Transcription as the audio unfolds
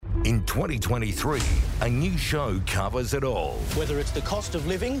In 2023, a new show covers it all. Whether it's the cost of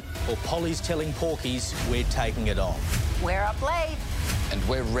living or Polly's telling porkies, we're taking it on. We're up late. And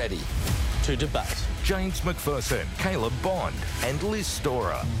we're ready to debate. James McPherson, Caleb Bond and Liz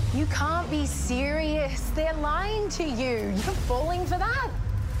Storer. You can't be serious. They're lying to you. You're falling for that.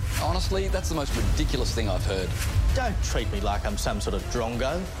 Honestly, that's the most ridiculous thing I've heard. Don't treat me like I'm some sort of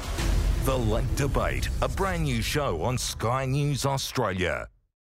drongo. The Late Debate, a brand new show on Sky News Australia.